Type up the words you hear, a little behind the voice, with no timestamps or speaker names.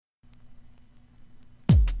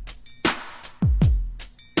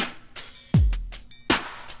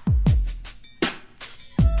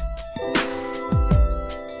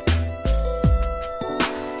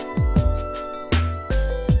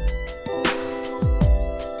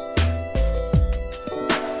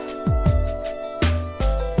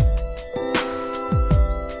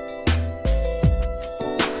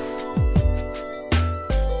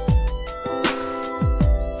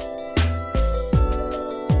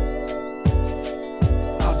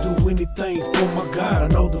anything for my God. I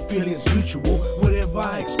know the feeling's mutual. Whatever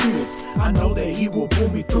I experience, I know that He will pull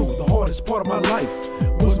me through. The hardest part of my life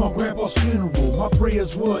was my grandpa's funeral. My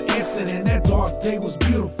prayers were answered and that dark day was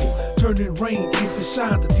beautiful, turning rain into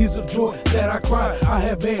shine. The tears of joy that I cried, I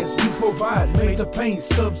have asked, you provide. Made the pain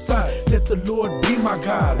subside. Let the Lord be my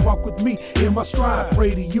guide. Walk with me in my stride.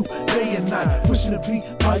 Pray to you day and night, wishing to be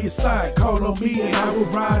by your side. Call on me and I will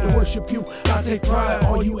ride to worship you. I take pride.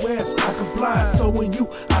 All you ask, I comply. So in you,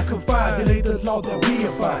 I confide. It ain't the law that we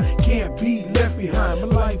abide. Can't be left behind. My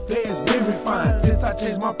life has been refined since I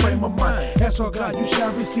changed my frame of mind. Ask our God, you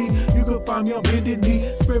shall receive. You can find me on bended knee.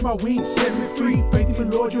 Spread my wings, set me free. Faith in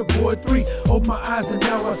the Lord, your boy 3. Open my eyes and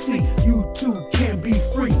now I see you too can be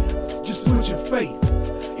free. Just put your faith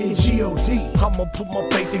in G.O.D. I'ma put my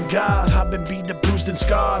faith in God. I've been beat up, bruised and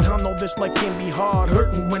scarred. I know this life can be hard,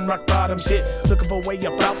 hurting when rock bottom's hit. Looking for a way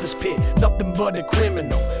up out this pit, nothing but a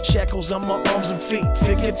criminal. Shackles on my arms and feet,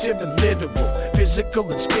 figurative and literal,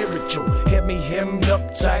 physical and spiritual. Had me hemmed up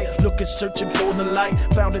tight, looking, searching for the light.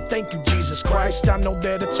 Found it, thank you Jesus Christ. I know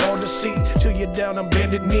that it's hard to see till you're down on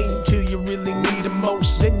bended knee, till you really need it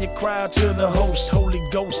most. Then you cry out to the host, Holy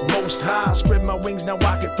Ghost, Most High. Spread my wings, now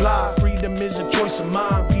I can fly. Freedom is a choice of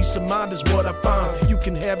mine. Peace of mind is what I find. You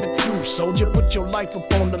can have it too, soldier. Put your life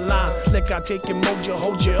up on the line. Let God take your mojo,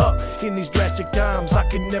 hold you up in these drastic times. I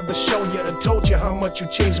can never show you and told you how much you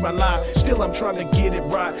changed my life. Still I'm trying to get it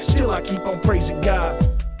right. Still I keep on praising God.